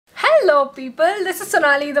Hello people, this is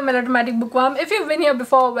Sonali, the Melodramatic Bookworm. If you've been here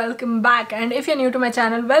before, welcome back, and if you're new to my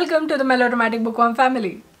channel, welcome to the Melodramatic Bookworm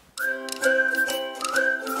family.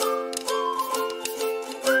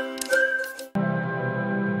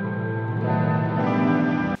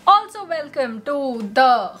 Also welcome to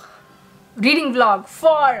the reading vlog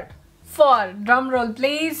for drumroll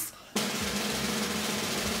please,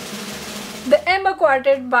 The Ember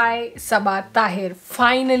Quartet by Sabaa Tahir.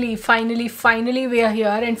 Finally we are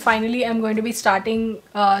here, and finally I'm going to be starting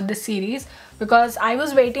this series because I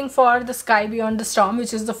was waiting for The Sky Beyond the Storm,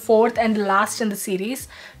 which is the fourth and the last in the series,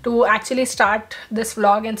 to actually start this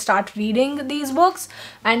vlog and start reading these books.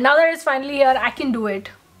 And now that it's finally here, I can do it.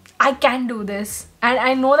 I can do this, and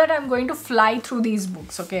I know that I'm going to fly through these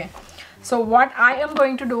books. Okay, so what I am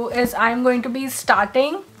going to do is I'm going to be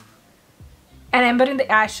starting An Ember in the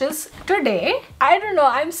Ashes today. I don't know,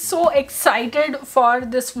 I'm so excited for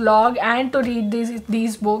this vlog and to read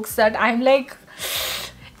these books that I'm like,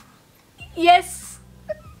 yes,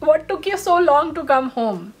 what took you so long to come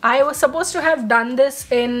home? I was supposed to have done this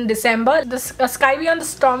in December. The Sky Beyond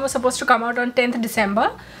the Storm was supposed to come out on 10th December,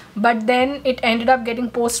 but then it ended up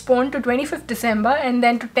getting postponed to 25th December and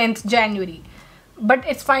then to 10th January.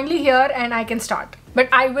 But it's finally here and I can start.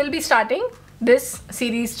 But I will be starting this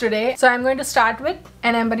series today. So I'm going to start with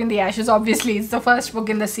An Ember in the Ashes. Obviously, it's the first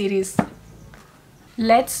book in the series.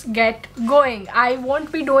 Let's get going. I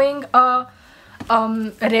won't be doing a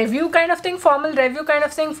review kind of thing, formal review kind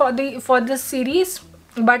of thing for this series,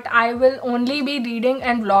 but I will only be reading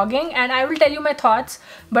and vlogging, and I will tell you my thoughts,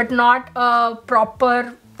 but not a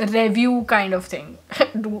proper review kind of thing.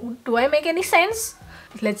 Do I make any sense?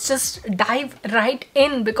 Let's just dive right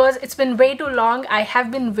in because it's been way too long. I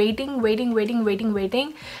have been waiting,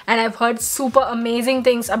 and I've heard super amazing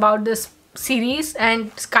things about this series,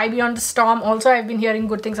 and Sky Beyond the Storm also I've been hearing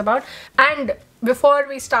good things about. And before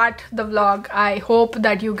we start the vlog, I hope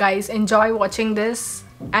that you guys enjoy watching this.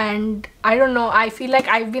 And I don't know, I feel like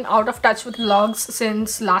I've been out of touch with vlogs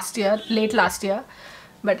since last year, late last year,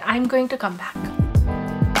 but I'm going to come back.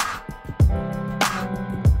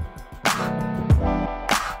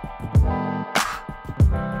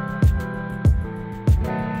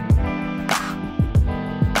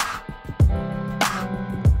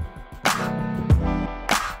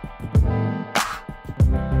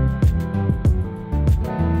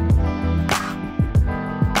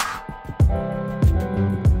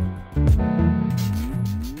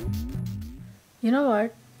 You know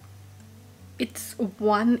what? It's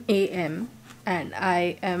 1 AM and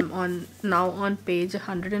I am now on page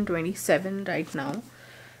 127 right now,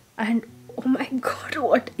 and oh my god,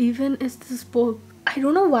 what even is this book? I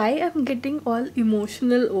don't know why I'm getting all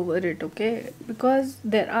emotional over it, okay? Because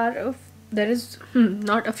there is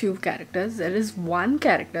not a few characters. There is one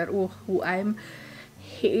character who I'm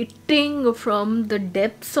hating from the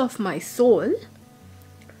depths of my soul,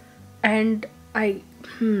 and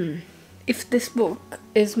if this book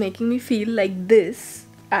is making me feel like this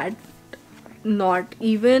at not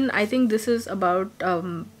even, I think this is about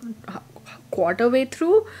quarter way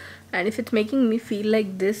through, and if it's making me feel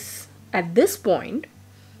like this at this point,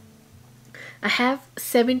 I have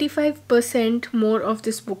 75% more of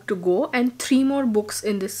this book to go and 3 more books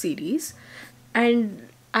in this series, and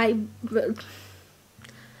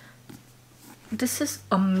this is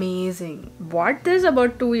amazing. Bought this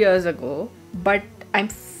about 2 years ago, but I'm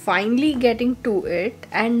finally getting to it,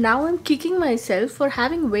 and now I'm kicking myself for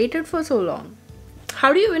having waited for so long.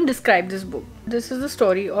 How do you even describe this book? This is the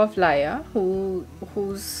story of Laya,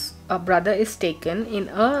 whose brother is taken in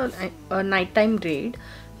a nighttime raid.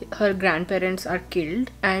 Her grandparents are killed,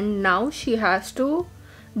 and now she has to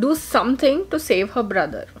do something to save her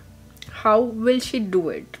brother. How will she do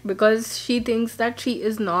it? Because she thinks that she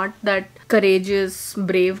is not that courageous,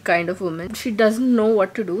 brave kind of woman. She doesn't know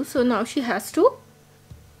what to do, so now she has to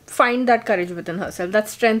find that courage within herself, that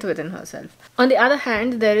strength within herself. On the other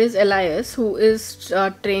hand, there is Elias, who is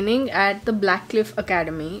training at the Blackcliff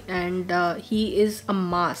Academy, and he is a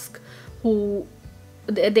mask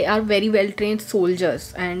they are very well trained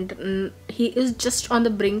soldiers, and he is just on the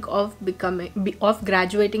brink of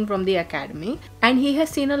graduating from the academy, and he has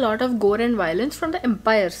seen a lot of gore and violence from the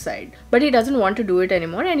Empire side, but he doesn't want to do it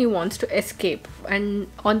anymore and he wants to escape. And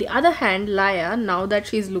on the other hand, Laya, now that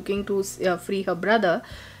she's looking to free her brother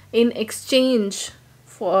in exchange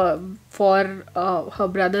for her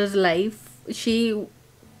brother's life, she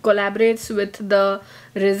collaborates with the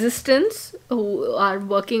resistance who are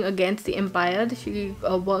working against the Empire. She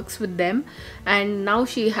works with them, and now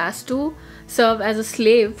she has to serve as a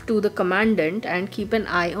slave to the commandant and keep an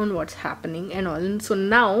eye on what's happening and all. And so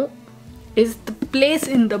now is the place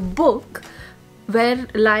in the book where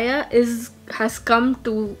Laya has come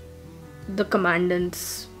to the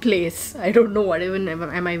commandant's place. I don't know what even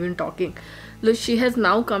am I even talking. Look, she has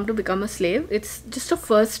now come to become a slave. It's just a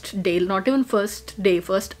first day, not even first day,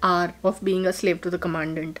 first hour of being a slave to the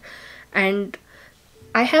commandant. And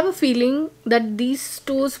I have a feeling that these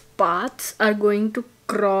two paths are going to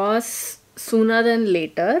cross sooner than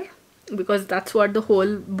later, because that's what the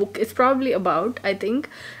whole book is probably about, I think.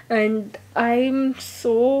 And I'm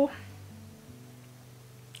so...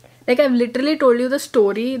 like, I've literally told you the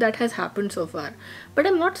story that has happened so far. But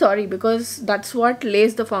I'm not sorry, because that's what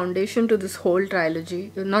lays the foundation to this whole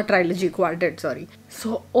trilogy. Not trilogy, quartet, sorry.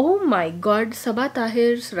 So, oh my god, Sabaa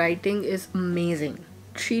Tahir's writing is amazing.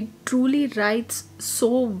 She truly writes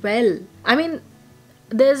so well. I mean,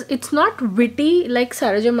 it's not witty like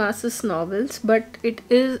Sarojaa Maas's novels, but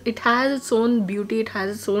it has its own beauty, it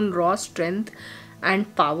has its own raw strength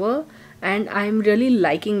and power, and I'm really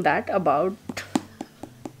liking that about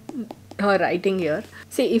her writing here.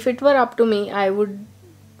 See, if it were up to me, I would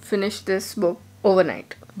finish this book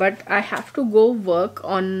overnight, but I have to go work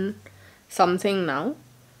on something now,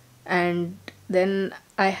 and then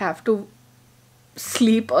I have to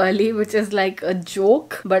sleep early, which is like a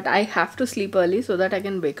joke, but I have to sleep early so that I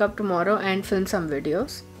can wake up tomorrow and film some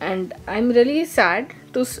videos. And I'm really sad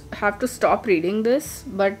to have to stop reading this,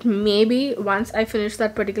 but maybe once I finish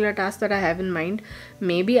that particular task that I have in mind,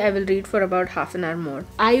 maybe I will read for about half an hour more.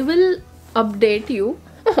 I will update you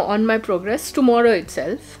on my progress tomorrow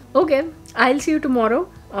itself. Okay, I'll see you tomorrow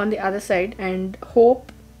on the other side, and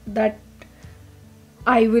hope that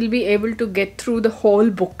I will be able to get through the whole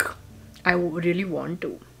book. I really want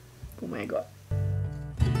to. Oh my god.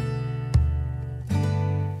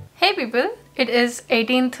 Hey people, it is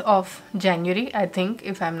 18th of January, I think,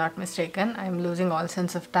 if I'm not mistaken. I'm losing all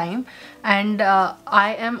sense of time, and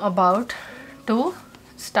I am about to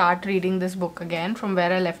start reading this book again from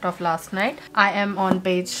where I left off last night. I am on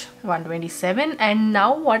page 127, and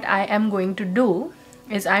now what I am going to do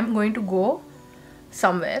is I'm going to go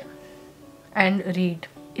somewhere and read.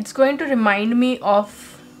 It's going to remind me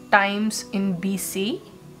of times in BC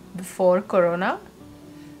before Corona,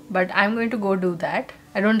 but I'm going to go do that.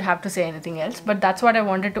 I don't have to say anything else, but that's what I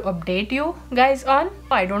wanted to update you guys on.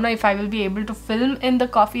 I don't know if I will be able to film in the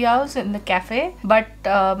coffee house, in the cafe, but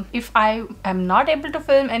if I am not able to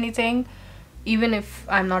film anything, even if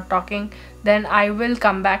I'm not talking, then I will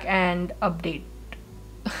come back and update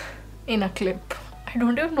in a clip. I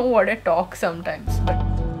don't even know what I talk sometimes, but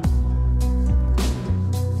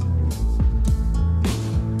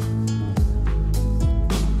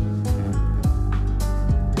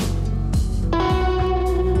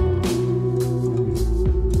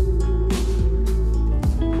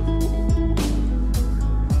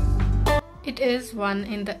it is 1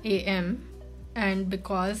 in the AM, and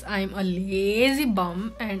because I'm a lazy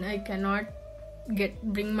bum and I cannot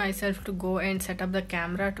bring myself to go and set up the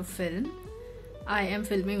camera to film, I am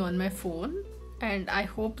filming on my phone, and I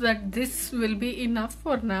hope that this will be enough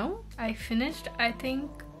for now. I finished, I think,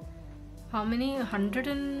 how many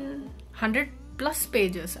 100 plus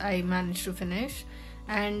pages I managed to finish,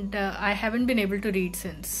 and I haven't been able to read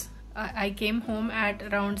since. I came home at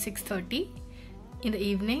around 6:30 in the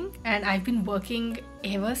evening, and I've been working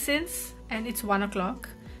ever since, and it's 1 o'clock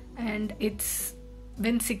and it's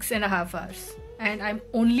been 6.5 hours, and I'm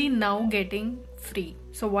only now getting free.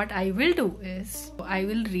 So what I will do is I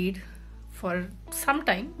will read for some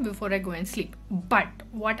time before I go and sleep. But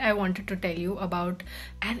what I wanted to tell you about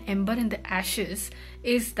An Ember in the Ashes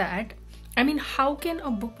is that, I mean, how can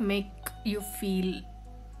a book make you feel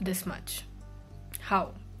this much?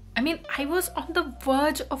 How? I mean, I was on the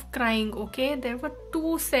verge of crying, okay? There were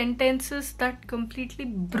 2 sentences that completely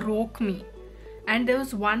broke me. And there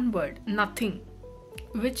was one word, nothing,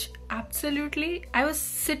 which absolutely... I was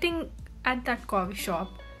sitting at that coffee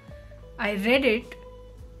shop. I read it,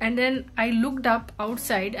 and then I looked up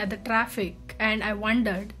outside at the traffic, and I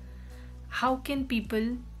wondered, how can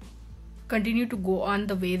people continue to go on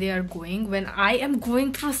the way they are going when I am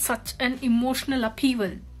going through such an emotional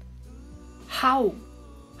upheaval? How?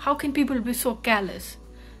 How can people be so callous?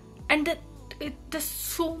 And there's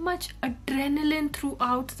so much adrenaline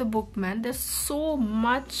throughout the book, man. There's so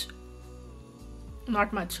much,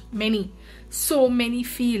 not much, many, so many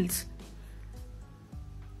feels.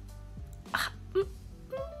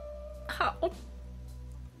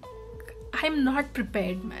 I'm not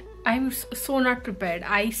prepared, man. I'm so not prepared.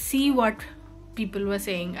 I see what people were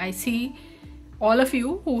saying. I see all of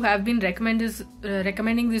you who have been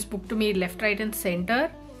recommending this book to me left, right and center.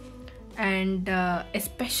 And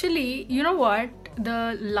especially, you know what,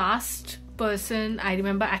 the last person I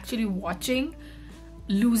remember actually watching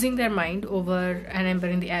losing their mind over An Ember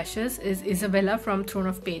in the Ashes is Isabella from Throne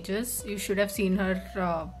of Pages. You should have seen her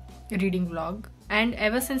reading vlog. And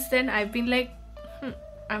ever since then, I've been like,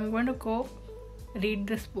 I'm going to go read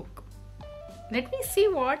this book. Let me see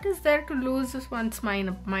what is there to lose one's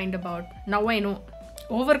mind about. Now I know.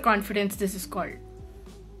 Overconfidence, this is called.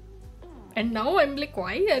 And now I'm like,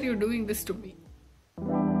 why are you doing this to me?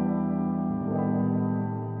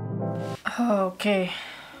 Okay.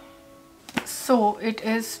 So it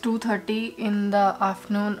is 2:30 in the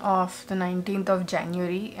afternoon of the 19th of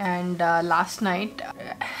January, and last night,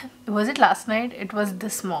 was it last night? It was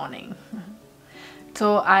this morning.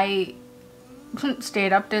 So I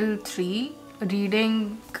stayed up till 3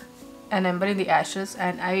 reading An Ember in the Ashes,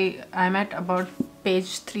 and I'm at about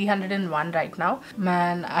page 301 right now.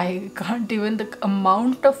 Man, I can't even, the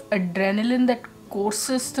amount of adrenaline that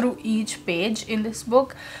courses through each page in this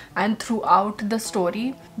book and throughout the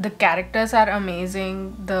story. The characters are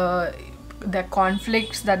amazing, the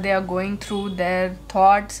conflicts that they are going through, their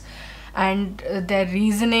thoughts and their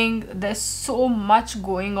reasoning. There's so much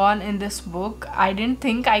going on in this book. I didn't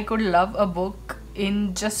think I could love a book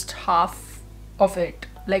in just half of it.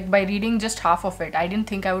 Like, by reading just half of it, I didn't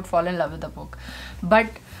think I would fall in love with the book. But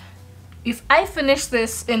if I finish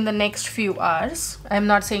this in the next few hours, I'm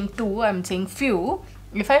not saying 2, I'm saying few.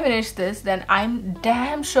 If I finish this, then I'm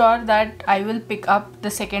damn sure that I will pick up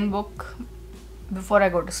the second book before I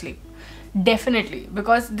go to sleep. Definitely,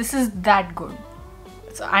 because this is that good.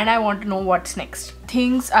 So, and I want to know what's next.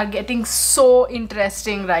 Things are getting so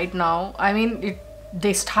interesting right now. I mean,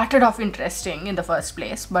 they started off interesting in the first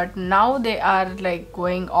place, but now they are like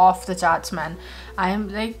going off the charts, man. I am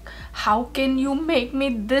like, how can you make me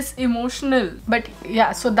this emotional? But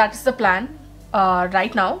yeah, so that's the plan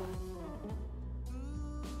right now.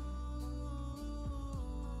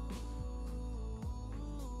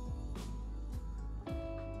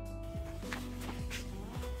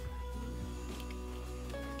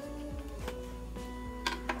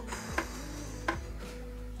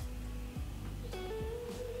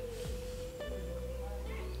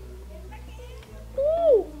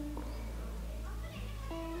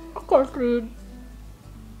 Can't read.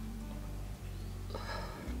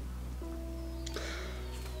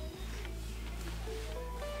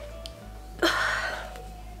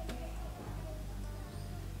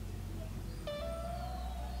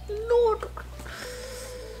 No.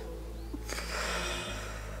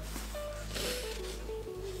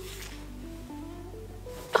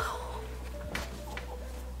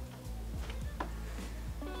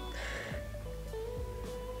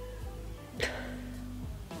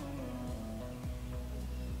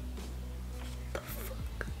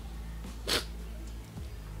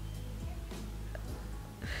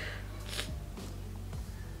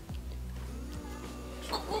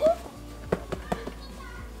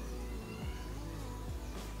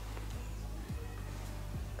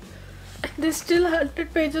 There's still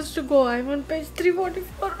 100 pages to go. I'm on page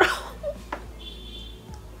 344.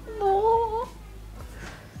 No.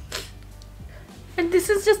 And this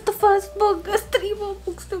is just the first book. There's 3 more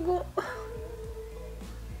books to go.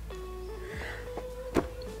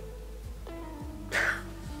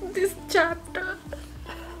 This chapter.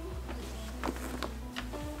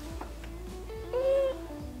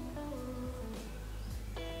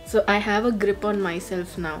 So I have a grip on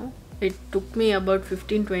myself now. It took me about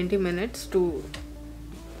 15-20 minutes to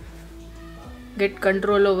get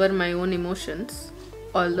control over my own emotions.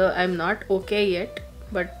 Although I'm not okay yet,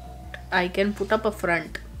 but I can put up a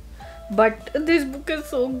front. But this book is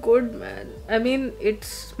so good, man. I mean,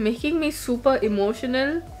 it's making me super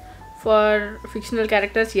emotional for fictional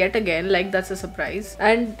characters yet again. Like, that's a surprise.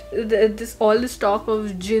 And all this talk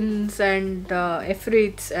of jinns and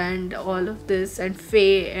efrits and all of this, and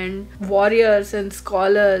fae and warriors and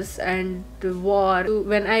scholars and war.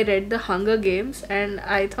 When I read the Hunger Games, and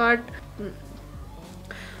I thought,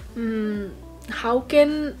 how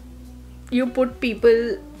can you put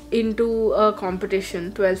people into a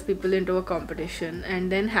competition, 12 people into a competition,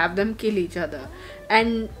 and then have them kill each other?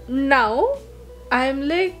 And now I'm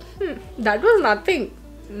like, that was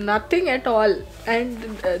nothing at all. And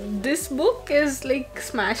this book is like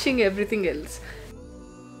smashing everything else.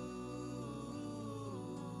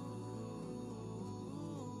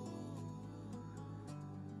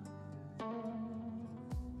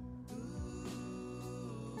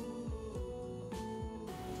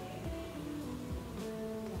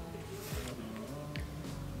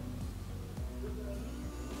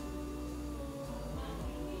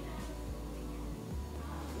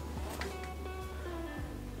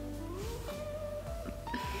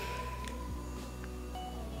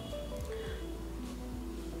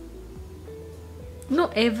 No,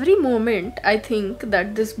 every moment I think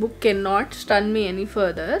that this book cannot stun me any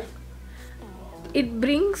further, it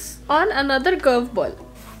brings on another curveball.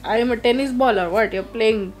 I am a tennis ball or what? You're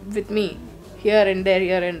playing with me here and there,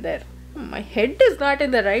 here and there. My head is not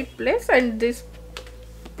in the right place, and this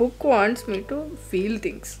book wants me to feel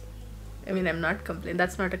things. I mean, I'm not complaining.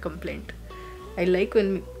 That's not a complaint. I like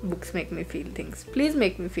when books make me feel things. Please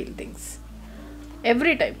make me feel things.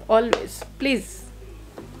 Every time, always. Please.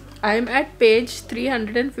 I'm at page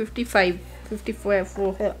 355,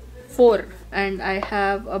 4, and I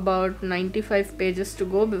have about 95 pages to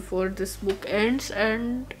go before this book ends,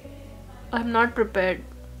 and I'm not prepared.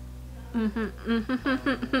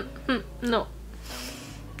 No.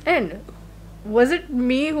 And was it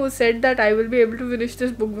me who said that I will be able to finish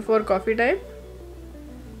this book before coffee time?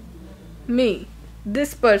 Me.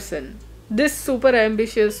 This person. This super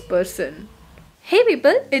ambitious person. Hey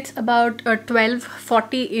people, it's about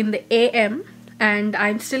 12:40 in the AM, and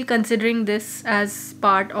I'm still considering this as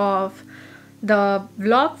part of the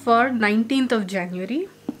vlog for 19th of January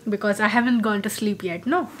because I haven't gone to sleep yet.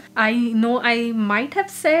 No, I know I might have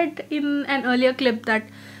said in an earlier clip that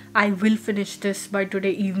I will finish this by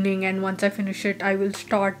today evening, and once I finish it I will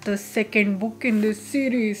start the second book in this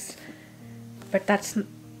series, but that's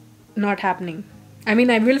not happening. I mean,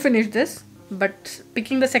 I will finish this, but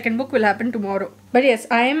picking the second book will happen tomorrow. But yes,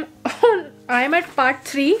 I am at part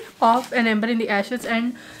 3 of An Ember in the Ashes,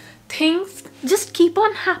 and things just keep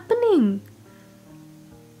on happening,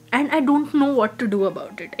 and I don't know what to do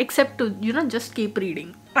about it except to, just keep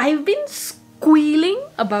reading. I've been squealing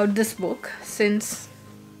about this book since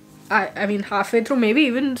I mean halfway through, maybe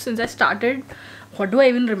even since I started. What do I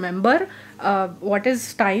even remember? What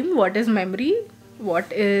is time? What is memory?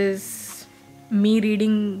 What is me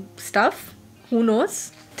reading stuff? Who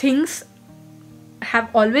knows? Things have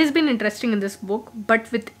always been interesting in this book, but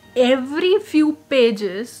with every few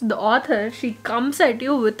pages, the author, she comes at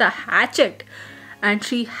you with a hatchet and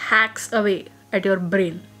she hacks away at your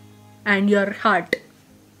brain and your heart,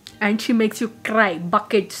 and she makes you cry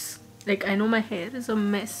buckets. Like, I know my hair is a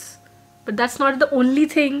mess, but that's not the only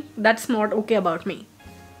thing that's not okay about me.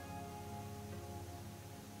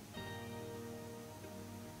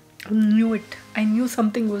 I knew it. I knew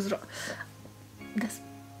something was wrong. This,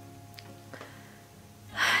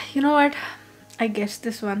 you know what? I guessed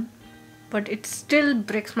this one, but it still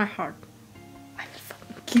breaks my heart. I will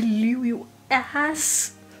fucking kill you, you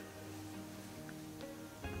ass.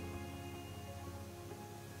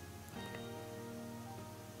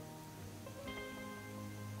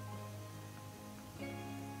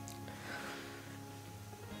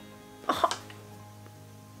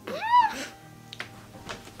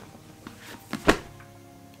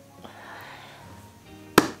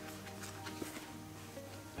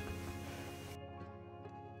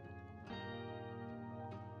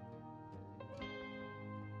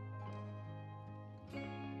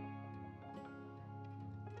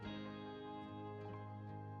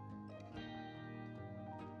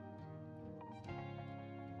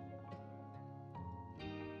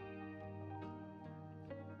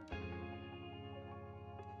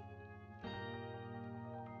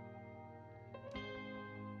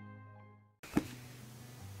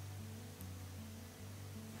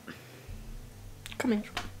 Come here.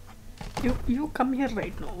 You come here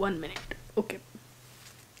right now. 1 minute. Okay.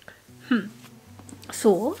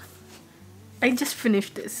 So, I just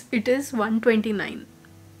finished this. It is 1:29.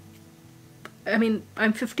 I mean,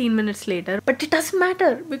 I'm 15 minutes later, but it doesn't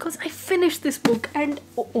matter because I finished this book, and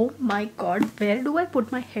oh my god, where do I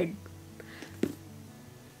put my head?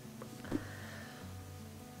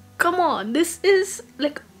 Come on, this is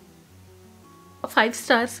like 5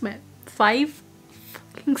 stars, man. 5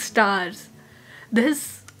 fucking stars.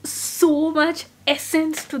 There's so much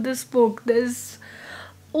essence to this book. There's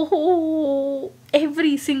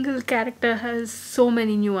every single character has so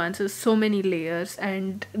many nuances, so many layers,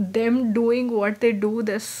 and them doing what they do,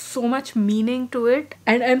 there's so much meaning to it.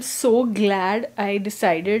 And I'm so glad I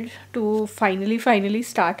decided to finally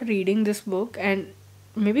start reading this book and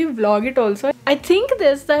maybe vlog it also. I think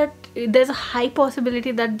there's a high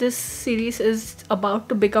possibility that this series is about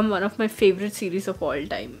to become one of my favorite series of all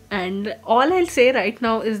time, and all I'll say right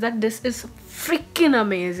now is that this is freaking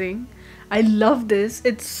amazing. I love this.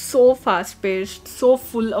 It's so fast paced, so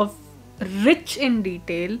full of rich in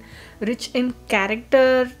detail, rich in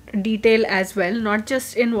character detail as well, not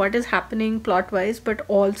just in what is happening plot wise, but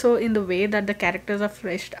also in the way that the characters are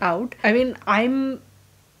fleshed out. I mean, I'm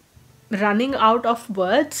running out of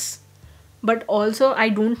words, but also I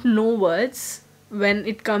don't know words when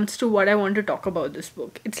it comes to what I want to talk about this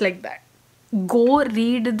book. It's like that. go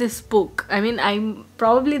read this book. I mean, I'm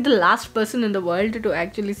probably the last person in the world to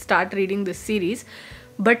actually start reading this series,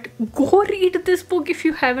 but go read this book if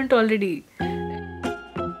you haven't already.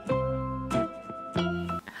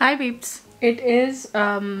 Hi peeps. It is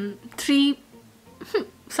 3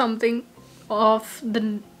 something of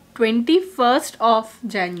the 21st of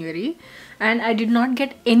January, and I did not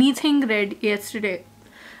get anything read yesterday.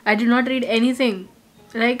 I did not read anything.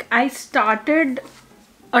 Like, I started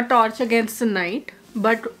A Torch Against the Night,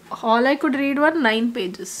 but all I could read were 9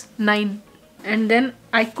 pages. 9. And then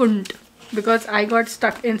I couldn't because I got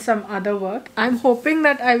stuck in some other work. I'm hoping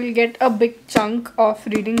that I will get a big chunk of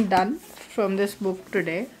reading done from this book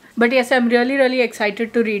today. But yes, I'm really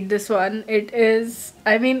excited to read this one. It is,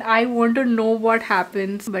 I mean, I want to know what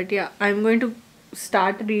happens. But yeah, I'm going to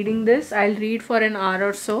start reading this. I'll read for an hour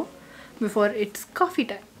or so before it's coffee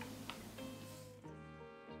time.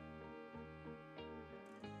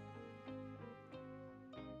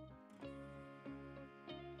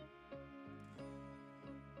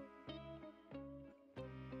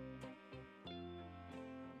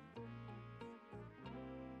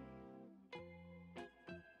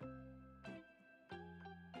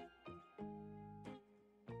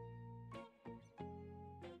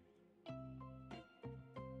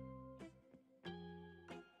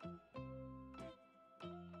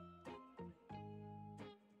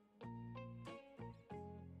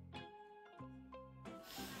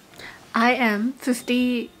 I am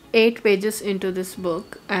 58 pages into this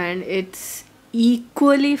book, and it's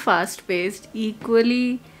equally fast paced,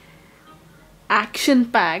 equally action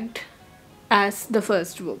packed as the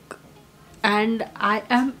first book. And I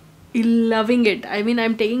am loving it. I mean,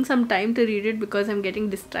 I'm taking some time to read it because I'm getting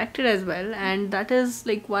distracted as well, and that is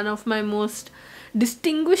like one of my most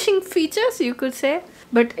distinguishing features, you could say.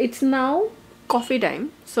 But it's now coffee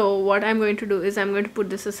time, so what I'm going to do is I'm going to put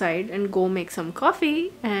this aside and go make some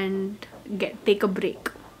coffee and take a break.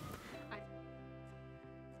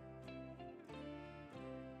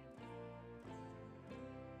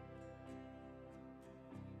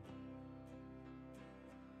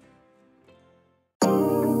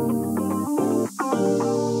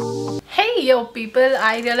 Hey yo people,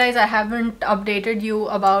 I realize I haven't updated you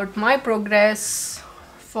about my progress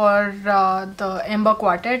for the Ember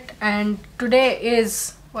Quartet, and today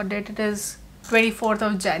is, what date it is, 24th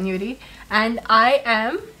of January, and I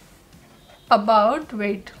am about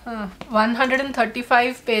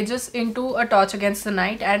 135 pages into A Torch Against the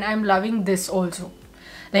Night, and I'm loving this also.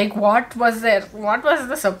 Like, what was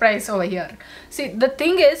the surprise over here? See, the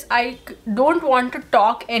thing is, I don't want to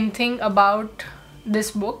talk anything about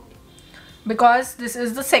this book because this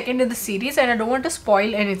is the second in the series and I don't want to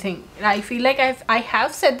spoil anything. I feel like I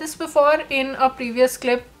have said this before in a previous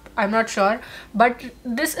clip, I'm not sure, but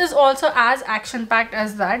this is also as action packed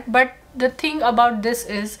as that. But the thing about this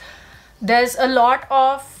is there's a lot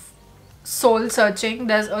of soul searching,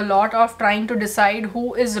 there's a lot of trying to decide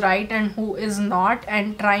who is right and who is not,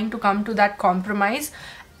 and trying to come to that compromise.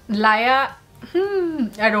 Laya,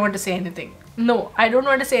 I don't want to say anything. No, I don't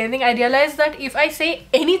want to say anything. I realize that if I say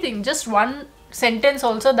anything, just one sentence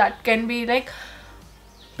also, that can be like,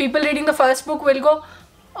 people reading the first book will go,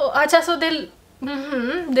 oh, acha, so they'll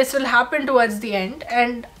this will happen towards the end,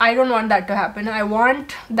 and I don't want that to happen. I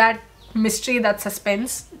want that mystery, that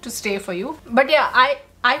suspense to stay for you. But yeah, I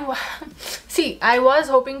see, I was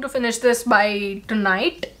hoping to finish this by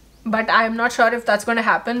tonight, but I'm not sure if that's going to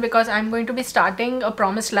happen because I'm going to be starting A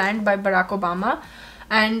Promised Land by Barack Obama,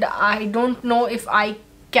 and I don't know if I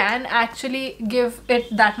can actually give it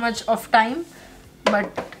that much of time,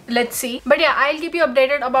 but let's see. But yeah, I'll keep you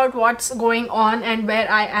updated about what's going on and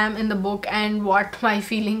where I am in the book and what my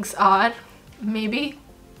feelings are, maybe,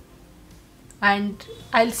 and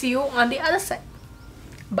I'll see you on the other side.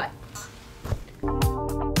 Bye.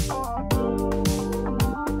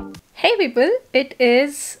 Hey people, it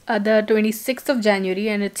is the 26th of January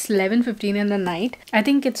and it's 11:15 in the night. I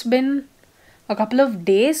think it's been a couple of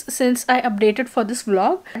days since I updated for this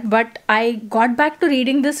vlog, but I got back to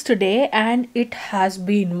reading this today and it has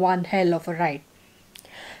been one hell of a ride.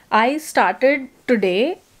 I started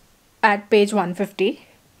today at page 150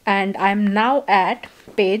 and I'm now at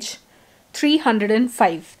page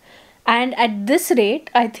 305, and at this rate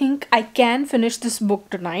I think I can finish this book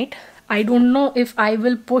tonight. I don't know if I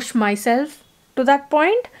will push myself to that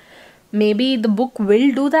point. Maybe the book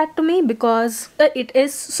will do that to me because it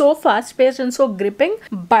is so fast paced and so gripping.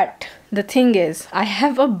 But the thing is, I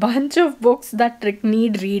have a bunch of books that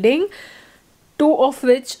need reading, 2 of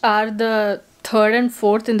which are the 3rd and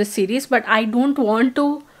 4th in the series, but I don't want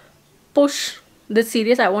to push the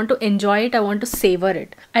series. I want to enjoy it. I want to savor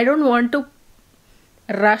it. I don't want to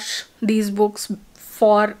rush these books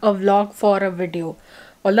for a vlog, for a video.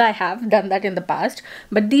 Although I have done that in the past,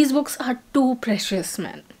 but these books are too precious,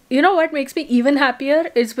 man. You know what makes me even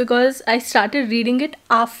happier is because I started reading it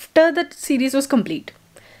after the series was complete.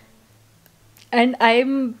 And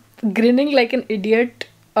I'm grinning like an idiot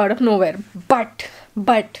out of nowhere. But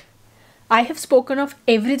I have spoken of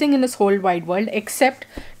everything in this whole wide world except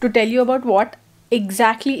to tell you about what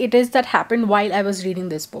exactly it is that happened while I was reading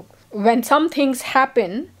this book. When some things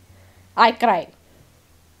happen, I cry.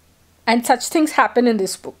 And such things happen in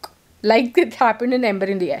this book, like it happened in Ember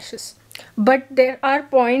in the Ashes. But there are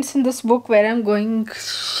points in this book where I'm going,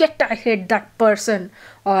 shit, I hate that person.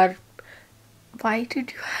 Or, why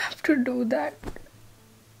did you have to do that?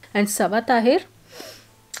 And Sabaa Tahir,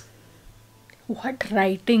 what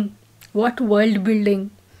writing, what world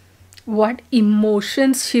building, what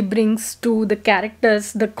emotions she brings to the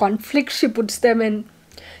characters, the conflict she puts them in.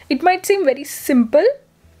 It might seem very simple,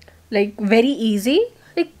 like very easy.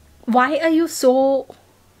 Like, why are you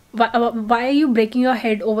why are you breaking your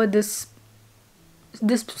head over this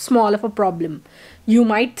small of a problem? You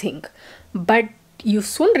might think, but you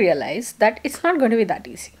soon realize that it's not going to be that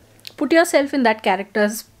easy. Put yourself in that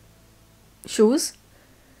character's shoes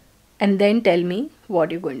and then tell me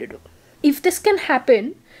what you're going to do. If this can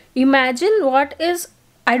happen, imagine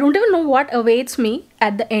I don't even know what awaits me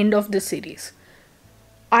at the end of this series.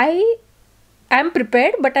 I am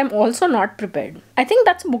prepared, but I'm also not prepared. I think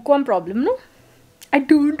that's a bookworm problem, no? I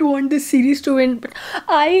don't want this series to end, but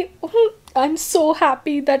I'm so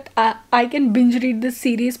happy that I can binge read this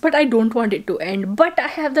series, but I don't want it to end. But I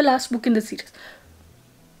have the last book in the series.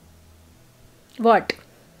 What?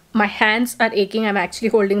 My hands are aching. I'm actually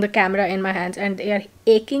holding the camera in my hands and they are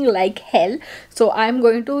aching like hell. So I'm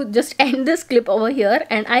going to just end this clip over here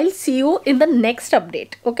and I'll see you in the next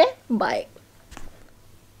update. Okay? Bye.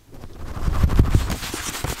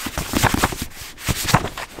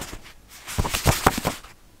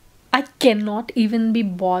 I cannot even be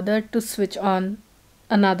bothered to switch on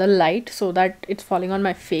another light so that it's falling on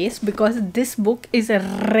my face because this book is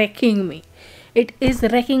wrecking me. It is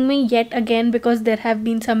wrecking me yet again because there have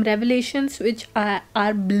been some revelations which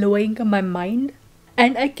are blowing my mind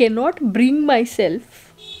and I cannot bring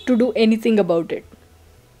myself to do anything about it.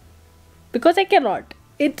 Because I cannot.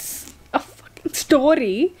 It's a fucking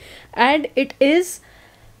story and it is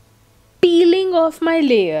peeling off my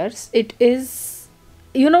layers. It is,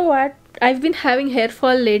 you know what? I've been having hair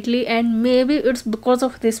fall lately and maybe it's because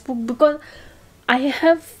of this book because I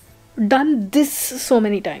have done this so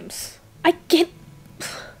many times. I can't.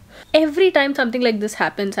 Every time something like this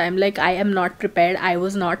happens, I'm like, I am not prepared. I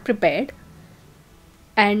was not prepared.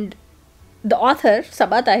 And the author,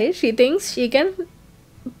 Sabaa Tahir, she thinks she can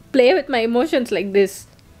play with my emotions like this.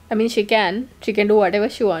 I mean, she can do whatever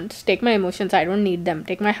she wants. Take my emotions, I don't need them.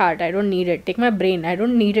 Take my heart, I don't need it. Take my brain, I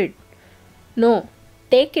don't need it. No,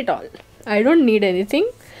 take it all. I don't need anything.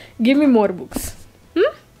 Give me more books.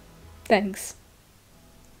 Thanks.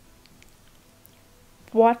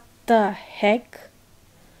 What the heck?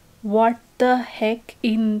 What the heck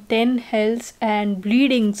in 10 hells and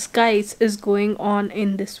bleeding skies is going on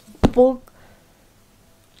in this book?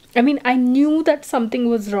 I mean, I knew that something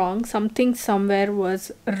was wrong. Something somewhere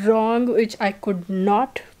was wrong which I could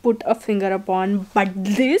not put a finger upon. But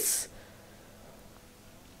this...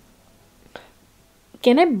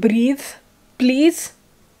 Can I breathe? Please?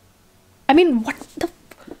 I mean, what the...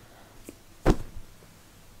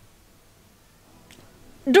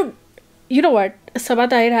 Dude, you know what? Sabaa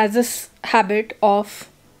Tahir has this habit of...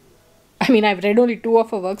 I mean, I've read only 2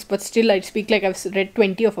 of her works, but still I speak like I've read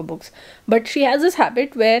 20 of her books. But she has this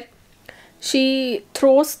habit where she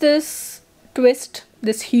throws this twist,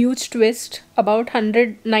 this huge twist, about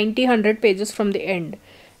 100 pages from the end.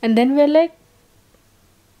 And then we're like,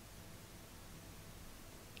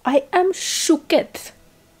 I am shooketh.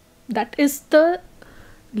 That is the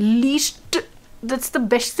least... That's the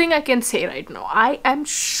best thing I can say right now. I am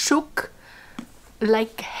shook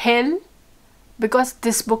like hell because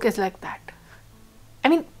this book is like that. I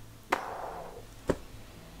mean,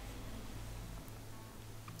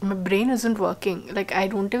 my brain isn't working. Like, I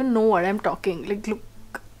don't even know what I'm talking. Like, look,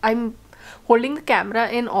 I'm holding the camera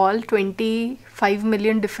in all 25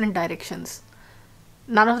 million different directions.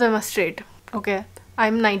 None of them are straight. Okay.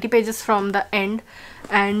 I'm 90 pages from the end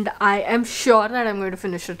and I am sure that I'm going to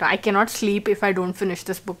finish it. I cannot sleep if I don't finish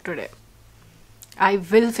this book today. I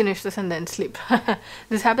will finish this and then sleep.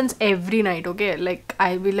 This happens every night, okay? Like,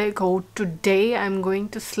 I'll be like, oh, today I'm going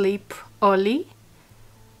to sleep early.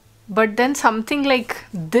 But then something like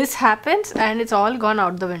this happens and it's all gone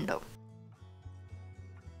out the window.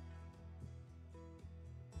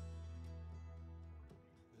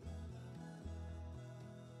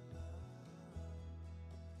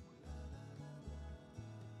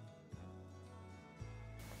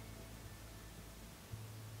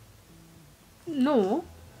 No.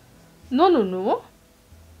 No, no, no.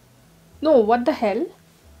 No, what the hell?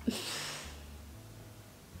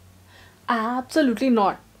 Absolutely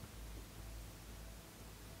not.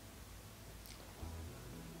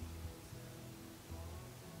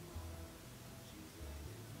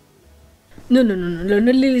 No, no, no, no, no,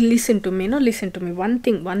 no, listen to me, no, listen to me. One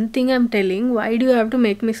thing I'm telling, why do you have to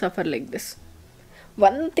make me suffer like this?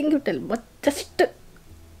 One thing you tell, what just.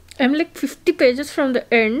 I'm like 50 pages from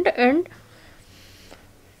the end, and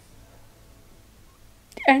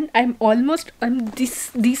I'm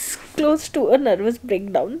this close to a nervous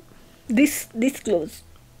breakdown. This close.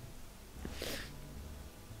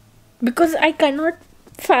 Because I cannot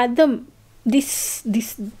fathom this.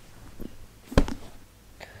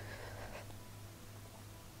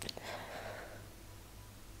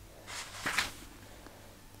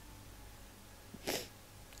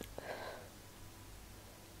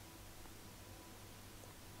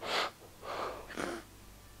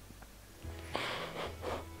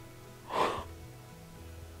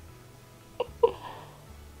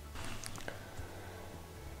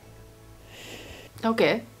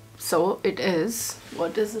 Okay, so it is,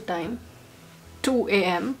 what is the time? 2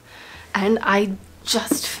 a.m. and I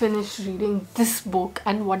just finished reading this book,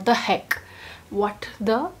 and what the heck? What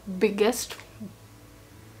the biggest,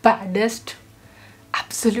 baddest,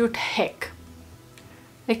 absolute heck?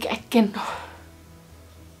 Like, I can.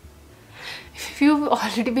 If you've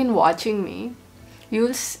already been watching me,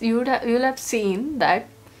 you'll have seen that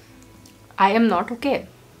I am not okay.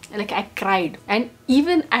 Like, I cried, and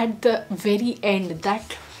even at the very end,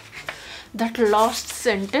 that last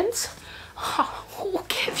sentence, who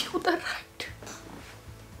gave you the right?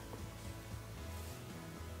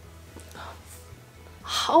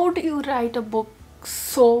 How do you write a book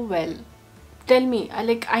so well? Tell me.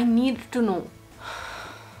 I need to know.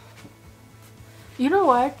 You know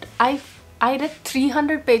what? I read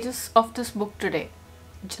 300 pages of this book today.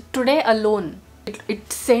 Today alone.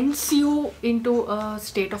 It sends you into a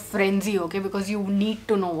state of frenzy, okay? Because you need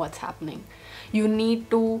to know what's happening. You need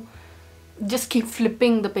to just keep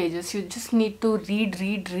flipping the pages. You just need to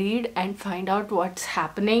read and find out what's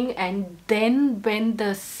happening, and then when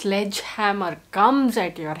the sledgehammer comes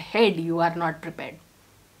at your head, you are not prepared.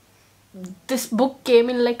 This book came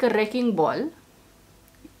in like a wrecking ball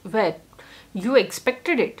where you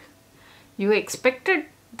expected it. You expected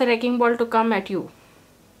the wrecking ball to come at you,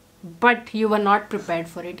 but you were not prepared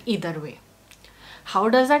for it either way. How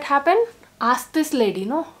does that happen? Ask this lady,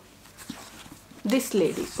 no? This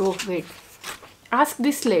lady. Oh, wait. Ask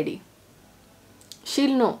this lady.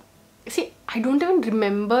 She'll know. See, I don't even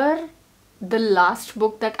remember the last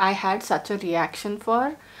book that I had such a reaction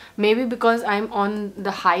for. Maybe because I'm on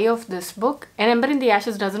the high of this book. An Ember in the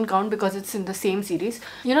Ashes doesn't count because it's in the same series.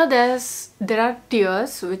 You know, there are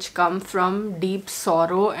tears which come from deep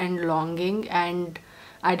sorrow and longing and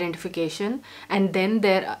identification, and then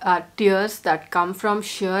there are tears that come from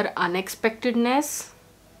sheer unexpectedness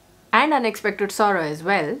and unexpected sorrow as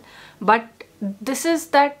well. But this is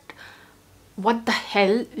that, what the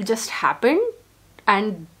hell just happened,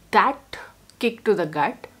 and that kick to the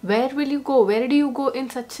gut. Where will you go? Where do you go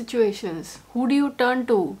in such situations? Who do you turn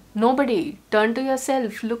to? Nobody. Turn to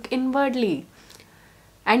yourself. Look inwardly.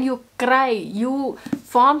 And you cry. You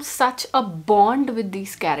form such a bond with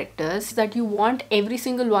these characters that you want every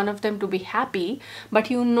single one of them to be happy,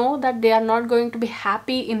 but you know that they are not going to be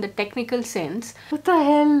happy in the technical sense. What the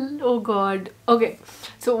hell? Oh god. Okay,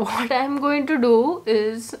 so what I'm going to do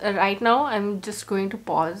is, right now I'm just going to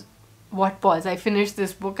pause. What pause? I finished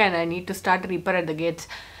this book and I need to start Reaper at the Gates.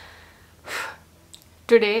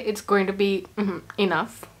 Today it's going to be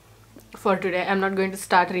enough for today. I'm not going to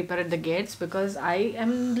start Reaper at the Gates because I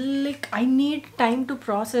need time to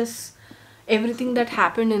process everything that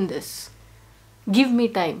happened in this. Give me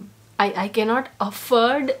time. I cannot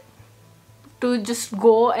afford to just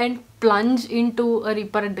go and plunge into a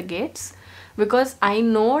Reaper at the Gates, because I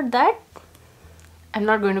know that I'm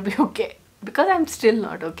not going to be okay, because I'm still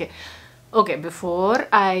not okay. Okay, before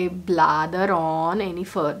I blather on any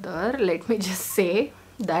further, let me just say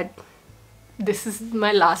that this is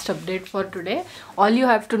my last update for today. All you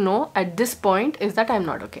have to know at this point is that I'm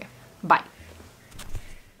not okay. Bye.